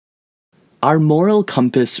Our moral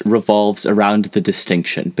compass revolves around the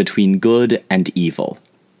distinction between good and evil.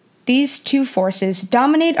 These two forces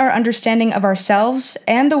dominate our understanding of ourselves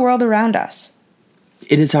and the world around us.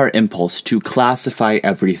 It is our impulse to classify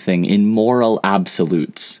everything in moral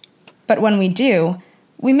absolutes. But when we do,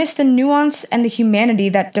 we miss the nuance and the humanity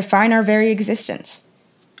that define our very existence.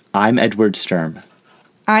 I'm Edward Sturm.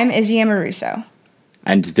 I'm Izzy Amoruso.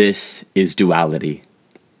 And this is Duality.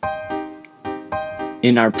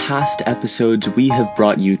 In our past episodes, we have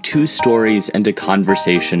brought you two stories and a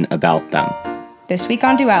conversation about them. This week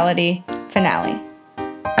on Duality, finale.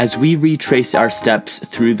 As we retrace our steps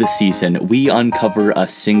through the season, we uncover a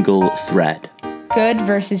single thread. Good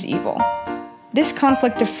versus evil. This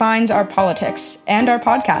conflict defines our politics and our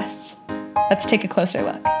podcasts. Let's take a closer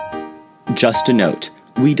look. Just a note,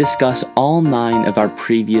 we discuss all 9 of our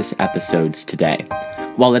previous episodes today.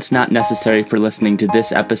 While it's not necessary for listening to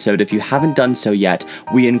this episode, if you haven't done so yet,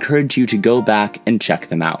 we encourage you to go back and check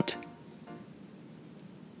them out.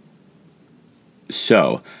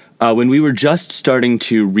 So, when we were just starting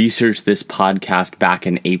to research this podcast back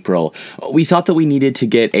in April, we thought that we needed to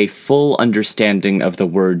get a full understanding of the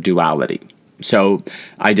word duality. So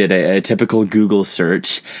I did a typical Google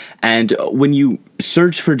search, and when you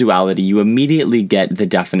search for duality, you immediately get the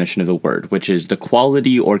definition of the word, which is the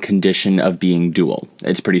quality or condition of being dual.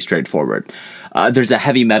 It's pretty straightforward. There's a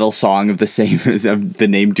heavy metal song of the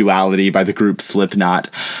name Duality by the group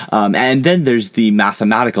Slipknot, and then there's the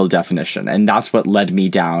mathematical definition, and that's what led me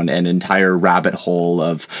down an entire rabbit hole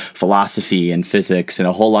of philosophy and physics and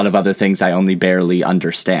a whole lot of other things I only barely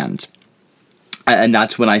understand. And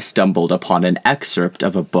that's when I stumbled upon an excerpt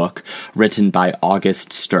of a book written by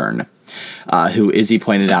August Stern, who Izzy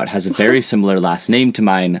pointed out has a very similar last name to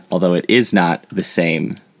mine, although it is not the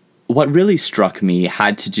same. What really struck me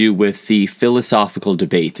had to do with the philosophical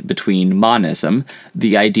debate between monism,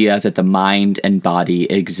 the idea that the mind and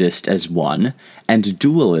body exist as one, and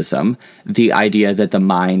dualism, the idea that the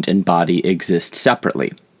mind and body exist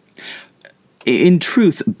separately. In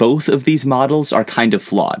truth, both of these models are kind of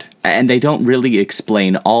flawed, and they don't really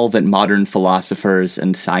explain all that modern philosophers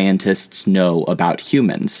and scientists know about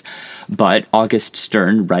humans. But August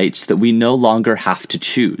Stern writes that we no longer have to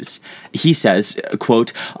choose. He says,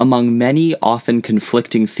 quote, "Among many often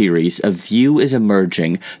conflicting theories, a view is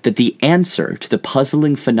emerging that the answer to the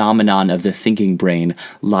puzzling phenomenon of the thinking brain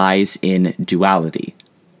lies in duality."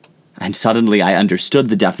 And suddenly I understood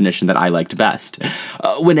the definition that I liked best.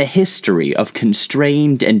 When a history of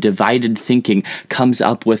constrained and divided thinking comes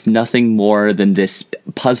up with nothing more than this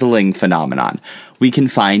puzzling phenomenon, we can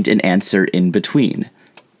find an answer in between,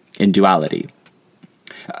 in duality.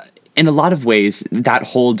 In a lot of ways, that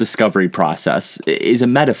whole discovery process is a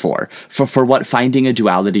metaphor for what finding a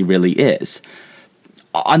duality really is.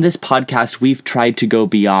 On this podcast, we've tried to go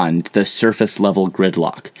beyond the surface-level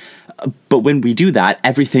gridlock. But when we do that,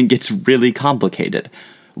 everything gets really complicated.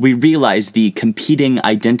 We realize the competing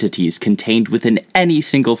identities contained within any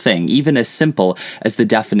single thing, even as simple as the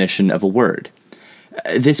definition of a word.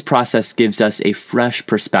 This process gives us a fresh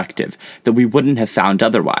perspective that we wouldn't have found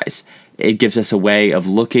otherwise. It gives us a way of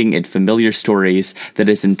looking at familiar stories that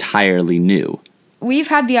is entirely new. We've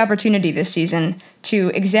had the opportunity this season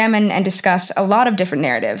to examine and discuss a lot of different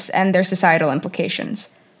narratives and their societal implications.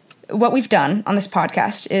 What we've done on this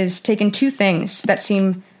podcast is taken two things that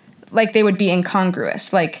seem like they would be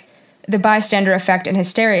incongruous, like the bystander effect and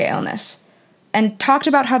hysteria illness, and talked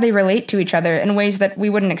about how they relate to each other in ways that we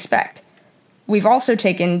wouldn't expect. We've also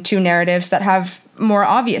taken two narratives that have more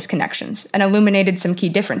obvious connections and illuminated some key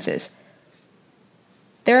differences.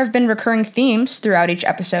 There have been recurring themes throughout each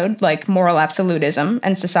episode, like moral absolutism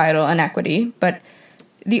and societal inequity, but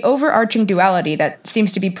the overarching duality that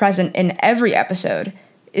seems to be present in every episode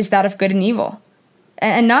is that of good and evil.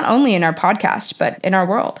 And not only in our podcast, but in our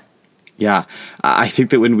world. Yeah, I think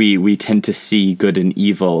that when we tend to see good and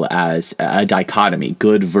evil as a dichotomy,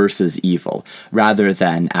 good versus evil, rather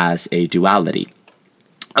than as a duality.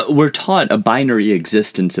 We're taught a binary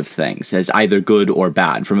existence of things as either good or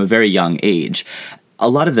bad from a very young age. A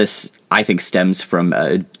lot of this, I think, stems from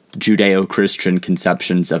Judeo-Christian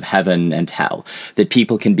conceptions of heaven and hell, that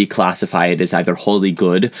people can be classified as either wholly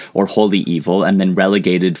good or wholly evil and then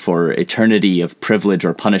relegated for eternity of privilege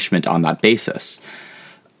or punishment on that basis.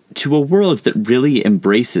 To a world that really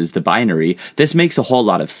embraces the binary, this makes a whole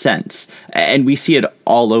lot of sense, and we see it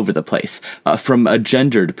all over the place. From a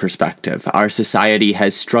gendered perspective, our society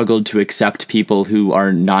has struggled to accept people who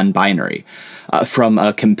are non-binary. From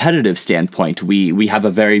a competitive standpoint, we have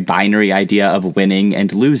a very binary idea of winning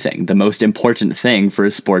and losing. The most important thing for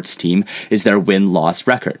a sports team is their win-loss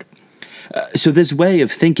record. So this way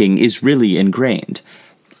of thinking is really ingrained.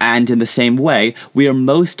 And in the same way, we are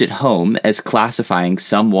most at home as classifying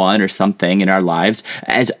someone or something in our lives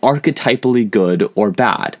as archetypally good or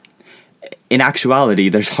bad. In actuality,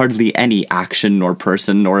 there's hardly any action or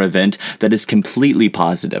person or event that is completely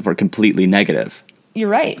positive or completely negative. You're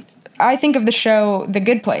right. I think of the show The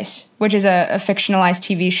Good Place, which is a fictionalized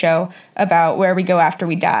TV show about where we go after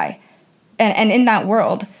we die. And in that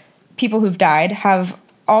world, people who've died have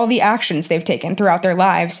all the actions they've taken throughout their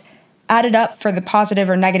lives added up for the positive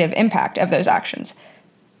or negative impact of those actions.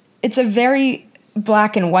 It's a very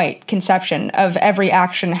black and white conception of every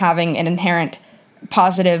action having an inherent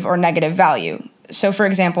positive or negative value. So, for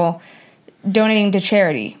example, donating to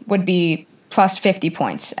charity would be plus 50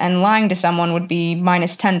 points, and lying to someone would be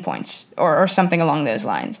minus 10 points, or something along those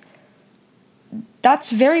lines. That's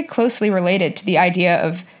very closely related to the idea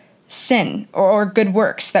of sin or good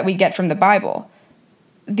works that we get from the Bible.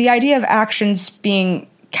 The idea of actions being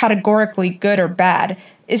categorically good or bad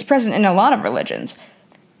is present in a lot of religions.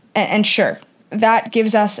 And sure, that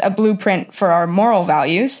gives us a blueprint for our moral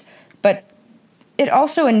values, but it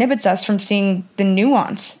also inhibits us from seeing the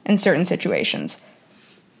nuance in certain situations.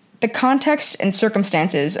 The context and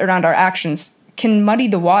circumstances around our actions can muddy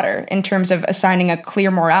the water in terms of assigning a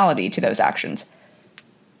clear morality to those actions.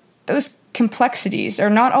 Those complexities are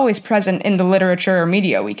not always present in the literature or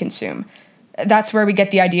media we consume. That's where we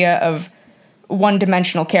get the idea of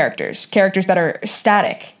one-dimensional characters that are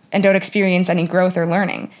static and don't experience any growth or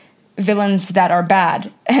learning, villains that are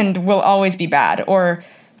bad and will always be bad, or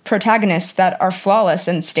protagonists that are flawless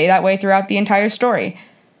and stay that way throughout the entire story.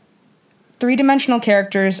 Three-dimensional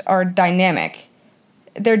characters are dynamic.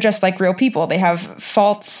 They're just like real people. They have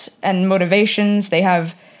faults and motivations, they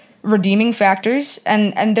have redeeming factors,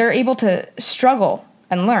 and they're able to struggle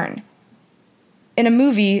and learn. In a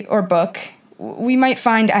movie or book, we might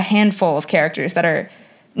find a handful of characters that are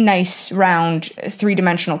nice, round,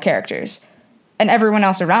 three-dimensional characters, and everyone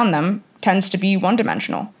else around them tends to be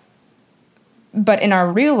one-dimensional. But in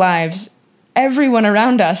our real lives, everyone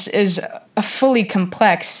around us is a fully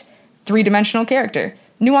complex three-dimensional character,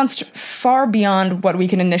 nuanced far beyond what we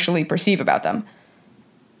can initially perceive about them.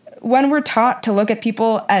 When we're taught to look at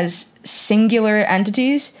people as singular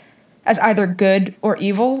entities, as either good or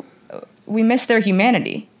evil, we miss their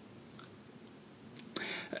humanity.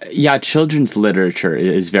 Yeah, children's literature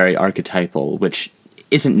is very archetypal, which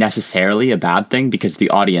isn't necessarily a bad thing because the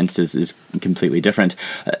audience is completely different,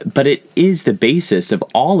 but it is the basis of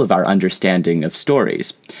all of our understanding of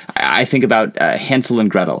stories. I think about Hansel and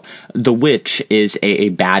Gretel. The witch is a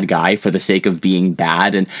bad guy for the sake of being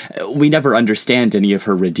bad, and we never understand any of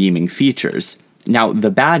her redeeming features. Now, the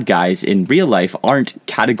bad guys in real life aren't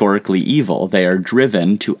categorically evil. They are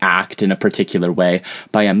driven to act in a particular way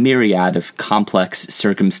by a myriad of complex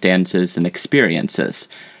circumstances and experiences.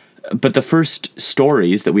 But the first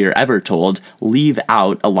stories that we are ever told leave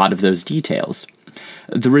out a lot of those details.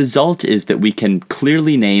 The result is that we can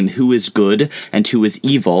clearly name who is good and who is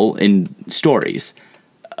evil in stories.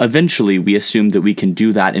 Eventually, we assume that we can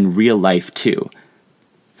do that in real life too.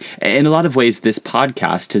 In a lot of ways, this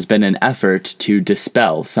podcast has been an effort to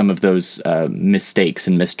dispel some of those mistakes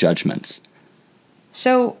and misjudgments.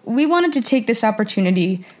 So we wanted to take this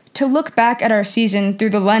opportunity to look back at our season through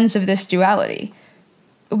the lens of this duality.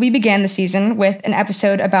 We began the season with an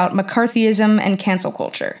episode about McCarthyism and cancel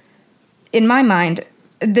culture. In my mind,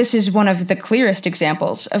 this is one of the clearest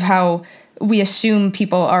examples of how we assume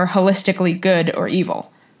people are holistically good or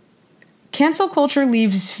evil. Cancel culture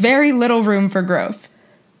leaves very little room for growth.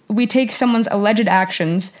 We take someone's alleged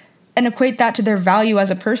actions and equate that to their value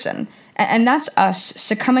as a person, and that's us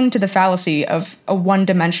succumbing to the fallacy of a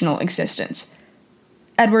one-dimensional existence.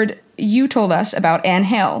 Edward, you told us about Anne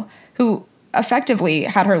Hale, who effectively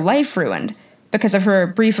had her life ruined because of her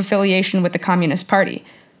brief affiliation with the Communist Party.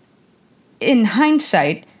 In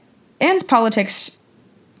hindsight, Anne's politics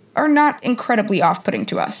are not incredibly off-putting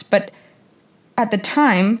to us, but at the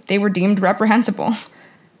time, they were deemed reprehensible.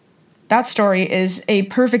 That story is a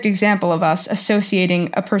perfect example of us associating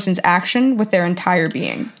a person's action with their entire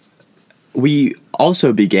being. We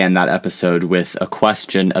also began that episode with a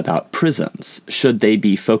question about prisons. Should they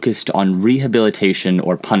be focused on rehabilitation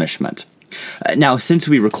or punishment? Now, since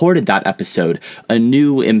we recorded that episode, a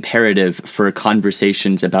new imperative for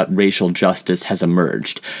conversations about racial justice has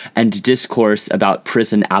emerged, and discourse about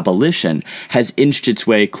prison abolition has inched its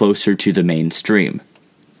way closer to the mainstream.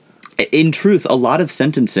 In truth, a lot of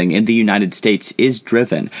sentencing in the United States is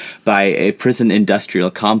driven by a prison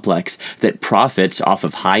industrial complex that profits off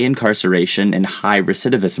of high incarceration and high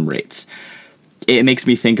recidivism rates. It makes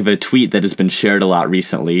me think of a tweet that has been shared a lot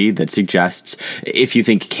recently that suggests if you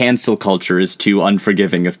think cancel culture is too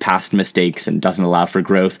unforgiving of past mistakes and doesn't allow for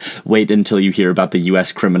growth, wait until you hear about the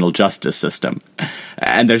U.S. criminal justice system.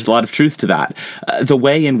 And there's a lot of truth to that. The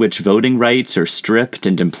way in which voting rights are stripped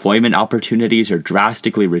and employment opportunities are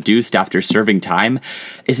drastically reduced after serving time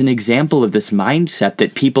is an example of this mindset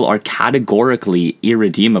that people are categorically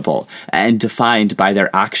irredeemable and defined by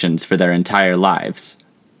their actions for their entire lives.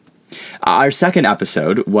 Our second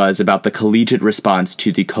episode was about the collegiate response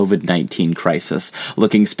to the COVID-19 crisis,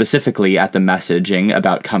 looking specifically at the messaging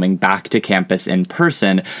about coming back to campus in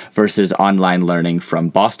person versus online learning from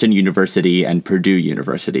Boston University and Purdue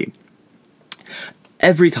University.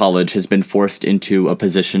 Every college has been forced into a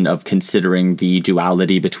position of considering the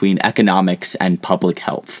duality between economics and public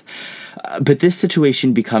health. But this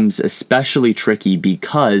situation becomes especially tricky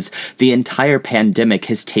because the entire pandemic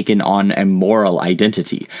has taken on a moral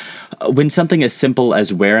identity. When something as simple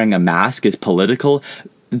as wearing a mask is political,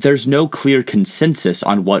 there's no clear consensus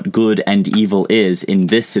on what good and evil is in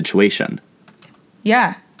this situation.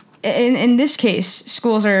 Yeah. In this case,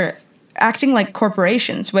 schools are acting like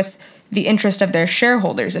corporations with the interest of their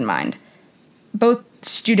shareholders in mind. Both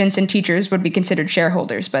students and teachers would be considered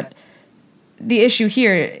shareholders, but the issue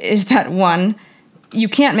here is that, one, you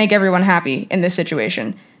can't make everyone happy in this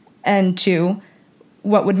situation, and two,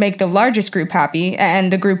 what would make the largest group happy,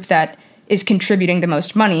 and the group that is contributing the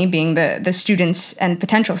most money, being the students and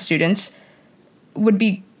potential students, would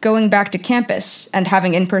be going back to campus and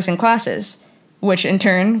having in-person classes, which in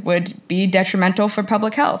turn would be detrimental for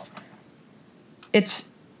public health.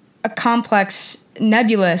 It's a complex,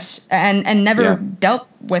 nebulous, and never dealt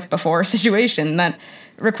with before situation that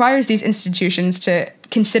requires these institutions to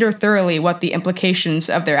consider thoroughly what the implications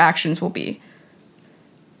of their actions will be.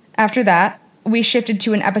 After that, we shifted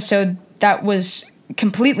to an episode that was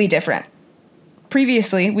completely different.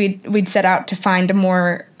 Previously, we'd set out to find a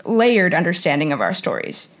more layered understanding of our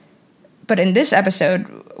stories. But in this episode,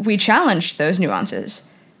 we challenged those nuances.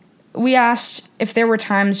 We asked if there were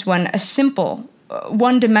times when a simple,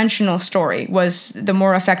 one-dimensional story was the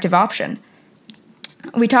more effective option.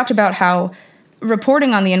 We talked about how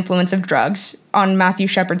reporting on the influence of drugs on Matthew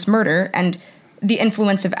Shepard's murder and the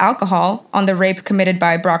influence of alcohol on the rape committed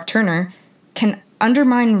by Brock Turner can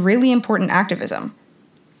undermine really important activism.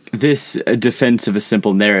 This defense of a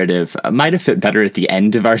simple narrative might have fit better at the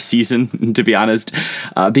end of our season, to be honest,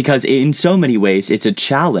 because in so many ways it's a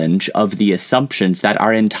challenge of the assumptions that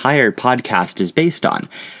our entire podcast is based on.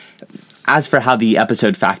 As for how the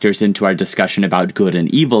episode factors into our discussion about good and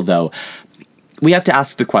evil, though, we have to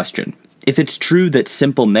ask the question. If it's true that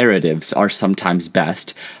simple narratives are sometimes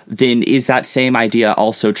best, then is that same idea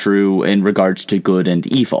also true in regards to good and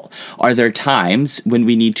evil? Are there times when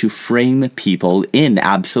we need to frame people in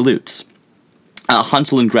absolutes?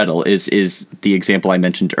 Hansel and Gretel is the example I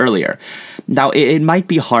mentioned earlier. Now, it might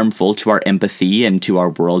be harmful to our empathy and to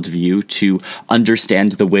our worldview to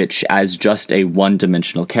understand the witch as just a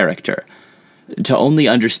one-dimensional character. To only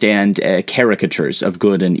understand caricatures of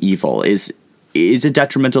good and evil is a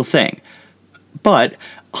detrimental thing. But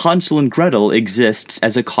Hansel and Gretel exists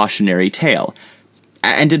as a cautionary tale,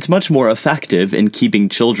 and it's much more effective in keeping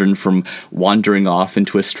children from wandering off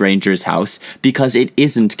into a stranger's house because it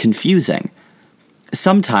isn't confusing.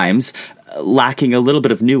 Sometimes, lacking a little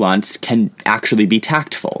bit of nuance can actually be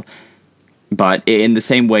tactful. But in the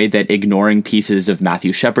same way that ignoring pieces of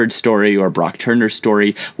Matthew Shepard's story or Brock Turner's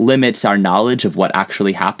story limits our knowledge of what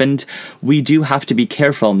actually happened, we do have to be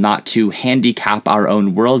careful not to handicap our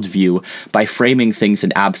own worldview by framing things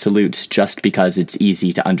in absolutes just because it's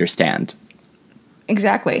easy to understand.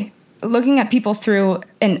 Exactly. Looking at people through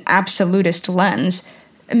an absolutist lens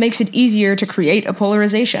makes it easier to create a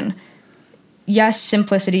polarization. Yes,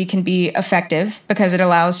 simplicity can be effective because it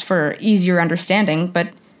allows for easier understanding, but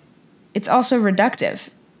it's also reductive.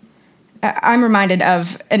 I'm reminded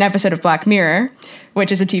of an episode of Black Mirror,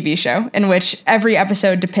 which is a TV show, in which every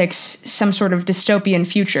episode depicts some sort of dystopian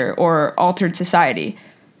future or altered society.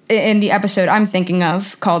 In the episode I'm thinking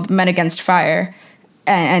of, called Men Against Fire,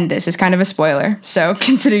 and this is kind of a spoiler, so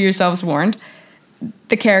consider yourselves warned,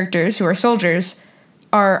 the characters, who are soldiers,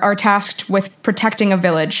 are tasked with protecting a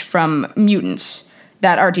village from mutants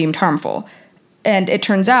that are deemed harmful. And it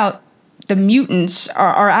turns out the mutants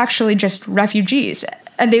are actually just refugees,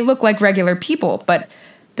 and they look like regular people, but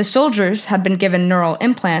the soldiers had been given neural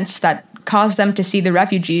implants that caused them to see the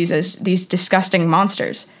refugees as these disgusting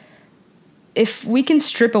monsters. If we can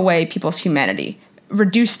strip away people's humanity,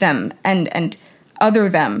 reduce them and other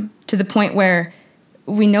them to the point where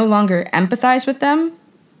we no longer empathize with them,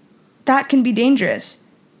 that can be dangerous.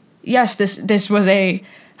 Yes, this was a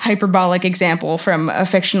hyperbolic example from a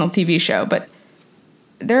fictional TV show, but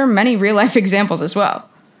there are many real-life examples as well.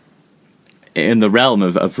 In the realm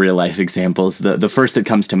of real-life examples, the first that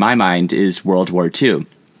comes to my mind is World War II.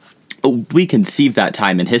 We conceive that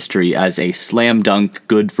time in history as a slam-dunk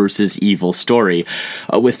good versus evil story,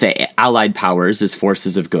 with the Allied powers as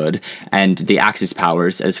forces of good and the Axis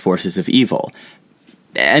powers as forces of evil.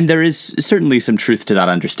 And there is certainly some truth to that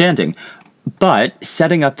understanding. But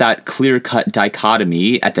setting up that clear-cut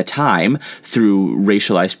dichotomy at the time through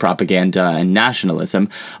racialized propaganda and nationalism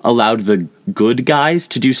allowed the good guys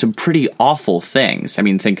to do some pretty awful things. I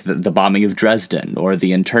mean, think the bombing of Dresden or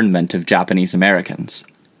the internment of Japanese Americans.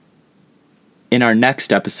 In our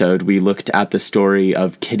next episode, we looked at the story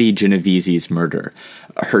of Kitty Genovese's murder.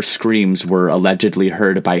 Her screams were allegedly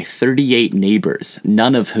heard by 38 neighbors,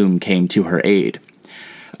 none of whom came to her aid.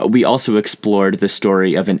 We also explored the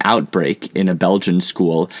story of an outbreak in a Belgian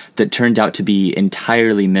school that turned out to be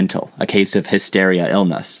entirely mental, a case of hysteria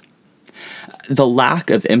illness. The lack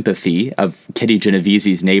of empathy of Kitty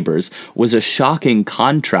Genovese's neighbors was a shocking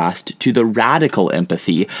contrast to the radical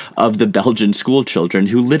empathy of the Belgian school children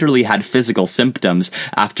who literally had physical symptoms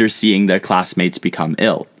after seeing their classmates become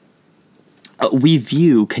ill. We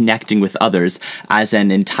view connecting with others as an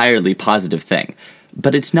entirely positive thing,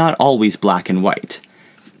 but it's not always black and white.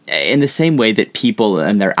 In the same way that people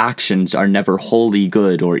and their actions are never wholly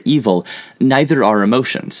good or evil, neither are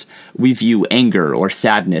emotions. We view anger or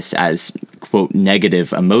sadness as, quote,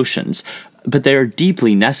 negative emotions, but they are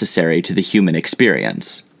deeply necessary to the human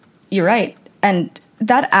experience. You're right. And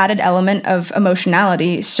that added element of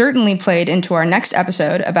emotionality certainly played into our next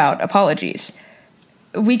episode about apologies.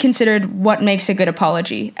 We considered what makes a good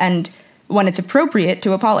apology and when it's appropriate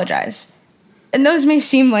to apologize. And those may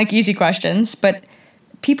seem like easy questions, but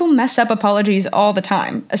people mess up apologies all the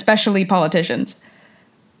time, especially politicians.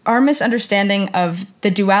 Our misunderstanding of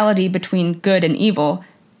the duality between good and evil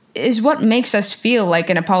is what makes us feel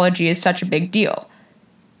like an apology is such a big deal.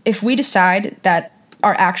 If we decide that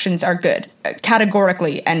our actions are good,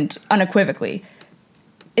 categorically and unequivocally,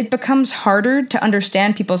 it becomes harder to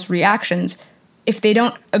understand people's reactions if they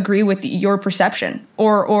don't agree with your perception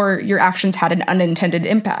or your actions had an unintended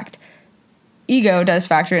impact. Ego does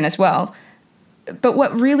factor in as well. But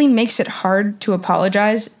what really makes it hard to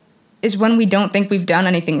apologize is when we don't think we've done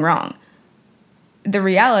anything wrong. The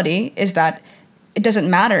reality is that it doesn't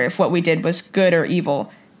matter if what we did was good or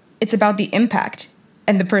evil. It's about the impact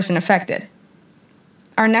and the person affected.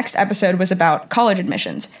 Our next episode was about college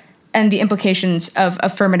admissions and the implications of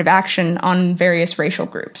affirmative action on various racial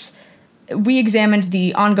groups. We examined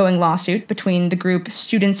the ongoing lawsuit between the group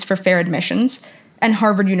Students for Fair Admissions and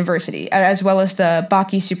Harvard University, as well as the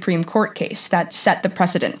Bakke Supreme Court case that set the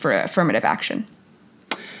precedent for affirmative action.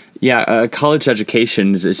 Yeah, college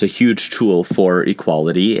education is a huge tool for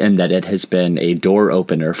equality in that it has been a door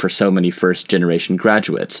opener for so many first-generation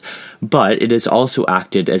graduates, but it has also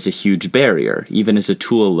acted as a huge barrier, even as a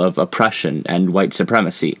tool of oppression and white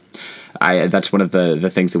supremacy. That's one of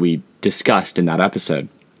the things that we discussed in that episode.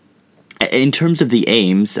 In terms of the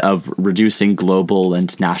aims of reducing global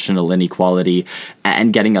and national inequality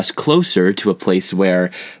and getting us closer to a place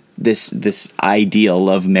where this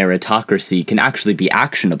ideal of meritocracy can actually be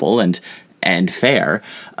actionable and fair,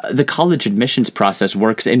 the college admissions process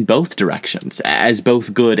works in both directions, as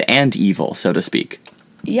both good and evil, so to speak.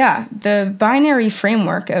 Yeah, the binary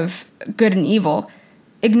framework of good and evil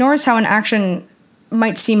ignores how an action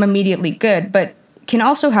might seem immediately good, but can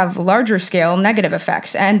also have larger-scale negative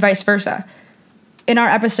effects, and vice versa. In our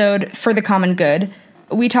episode, For the Common Good,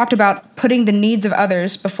 we talked about putting the needs of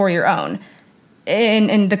others before your own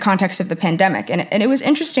in the context of the pandemic, and it was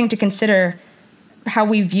interesting to consider how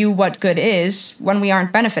we view what good is when we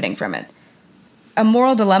aren't benefiting from it. A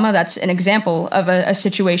moral dilemma that's an example of a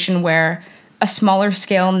situation where a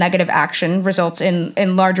smaller-scale negative action results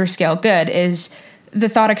in larger-scale good is the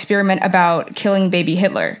thought experiment about killing baby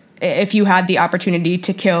Hitler. If you had the opportunity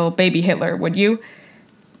to kill baby Hitler, would you?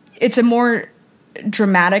 It's a more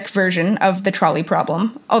dramatic version of the trolley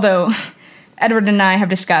problem, although Edward and I have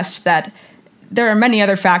discussed that there are many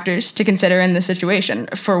other factors to consider in this situation.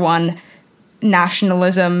 For one,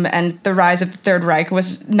 nationalism and the rise of the Third Reich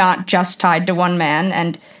was not just tied to one man,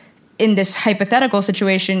 and in this hypothetical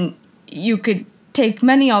situation, you could take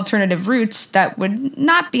many alternative routes that would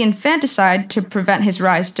not be infanticide to prevent his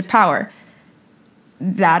rise to power.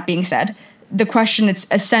 That being said, the question it's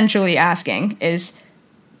essentially asking is,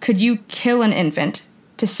 could you kill an infant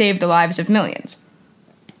to save the lives of millions?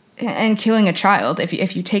 And killing a child,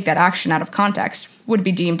 if you take that action out of context, would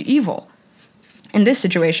be deemed evil. In this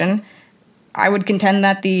situation, I would contend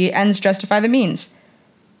that the ends justify the means.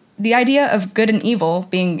 The idea of good and evil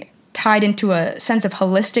being tied into a sense of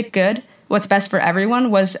holistic good, what's best for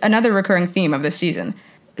everyone, was another recurring theme of this season.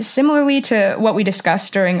 Similarly to what we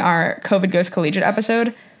discussed during our COVID Goes Collegiate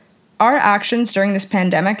episode, our actions during this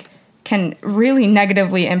pandemic can really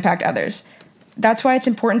negatively impact others. That's why it's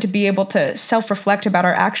important to be able to self-reflect about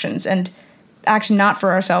our actions and act not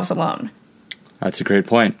for ourselves alone. That's a great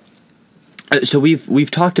point. So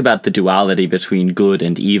we've talked about the duality between good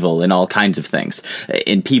and evil in all kinds of things,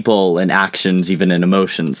 in people, in actions, even in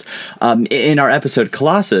emotions. In our episode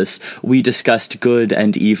Colossus, we discussed good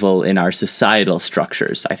and evil in our societal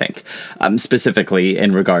structures, I think, specifically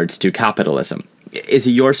in regards to capitalism.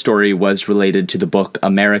 Izzy, your story was related to the book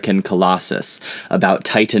American Colossus, about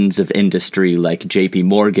titans of industry like J.P.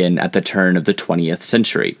 Morgan at the turn of the 20th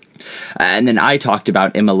century. And then I talked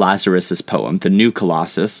about Emma Lazarus's poem, The New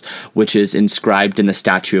Colossus, which is inscribed in the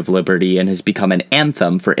Statue of Liberty and has become an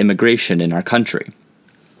anthem for immigration in our country.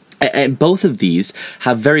 And both of these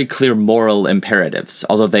have very clear moral imperatives,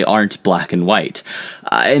 although they aren't black and white.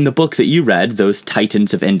 In the book that you read, those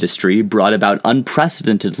titans of industry brought about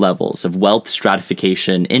unprecedented levels of wealth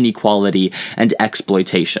stratification, inequality, and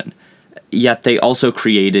exploitation. Yet they also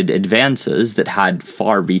created advances that had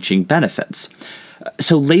far-reaching benefits.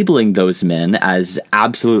 So labeling those men as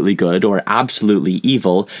absolutely good or absolutely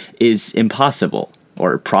evil is impossible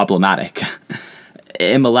or problematic.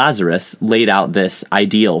 Emma Lazarus laid out this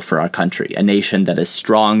ideal for our country, a nation that is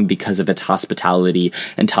strong because of its hospitality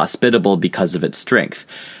and hospitable because of its strength.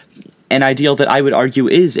 An ideal that I would argue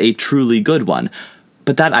is a truly good one,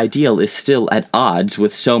 but that ideal is still at odds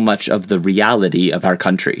with so much of the reality of our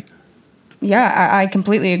country. Yeah, I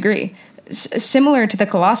completely agree. Similar to the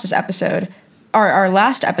Colossus episode, our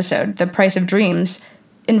last episode, The Price of Dreams,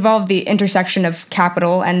 involved the intersection of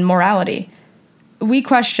capital and morality. We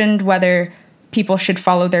questioned whether people should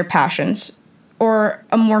follow their passions or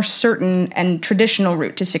a more certain and traditional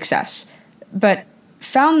route to success, but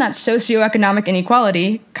found that socioeconomic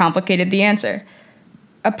inequality complicated the answer.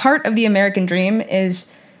 A part of the American dream is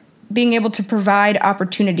being able to provide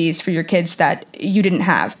opportunities for your kids that you didn't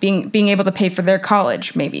have, being able to pay for their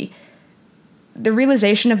college, maybe. The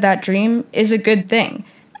realization of that dream is a good thing,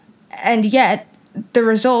 and yet the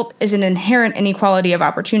result is an inherent inequality of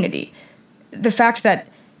opportunity. The fact that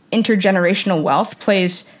intergenerational wealth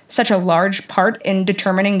plays such a large part in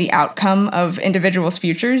determining the outcome of individuals'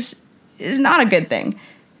 futures is not a good thing.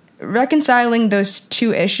 Reconciling those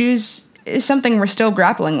two issues is something we're still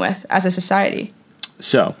grappling with as a society.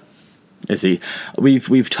 So, Izzy,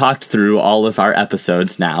 we've talked through all of our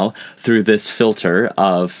episodes now through this filter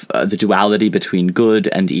of the duality between good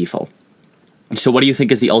and evil. So what do you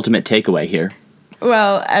think is the ultimate takeaway here?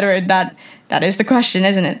 Well, Edward, that is the question,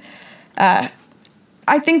 isn't it?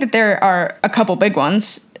 I think that there are a couple big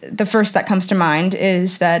ones. The first that comes to mind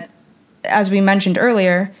is that, as we mentioned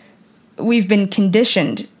earlier, we've been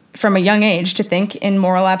conditioned from a young age to think in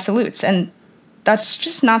moral absolutes, and that's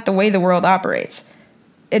just not the way the world operates.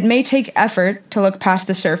 It may take effort to look past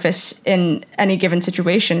the surface in any given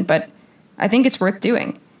situation, but I think it's worth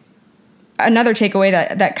doing. Another takeaway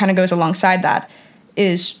that kind of goes alongside that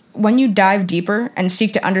is when you dive deeper and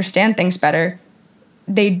seek to understand things better,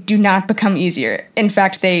 they do not become easier. In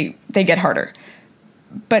fact, they get harder.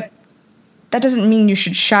 But that doesn't mean you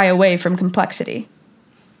should shy away from complexity.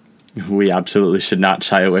 We absolutely should not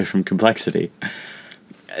shy away from complexity.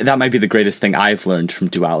 That might be the greatest thing I've learned from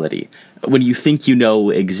duality. When you think you know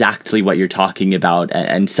exactly what you're talking about,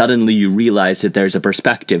 and suddenly you realize that there's a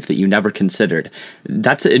perspective that you never considered,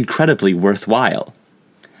 that's incredibly worthwhile.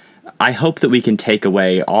 I hope that we can take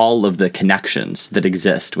away all of the connections that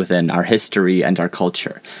exist within our history and our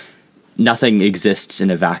culture. Nothing exists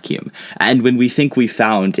in a vacuum, and when we think we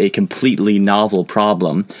found a completely novel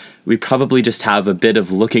problem, we probably just have a bit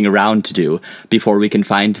of looking around to do before we can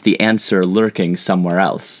find the answer lurking somewhere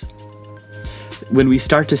else. When we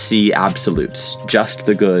start to see absolutes, just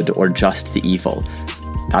the good or just the evil,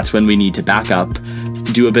 that's when we need to back up,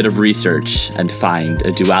 do a bit of research, and find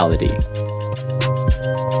a duality.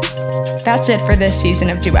 That's it for this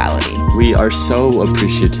season of Duality. We are so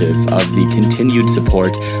appreciative of the continued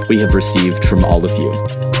support we have received from all of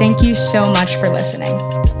you. Thank you so much for listening.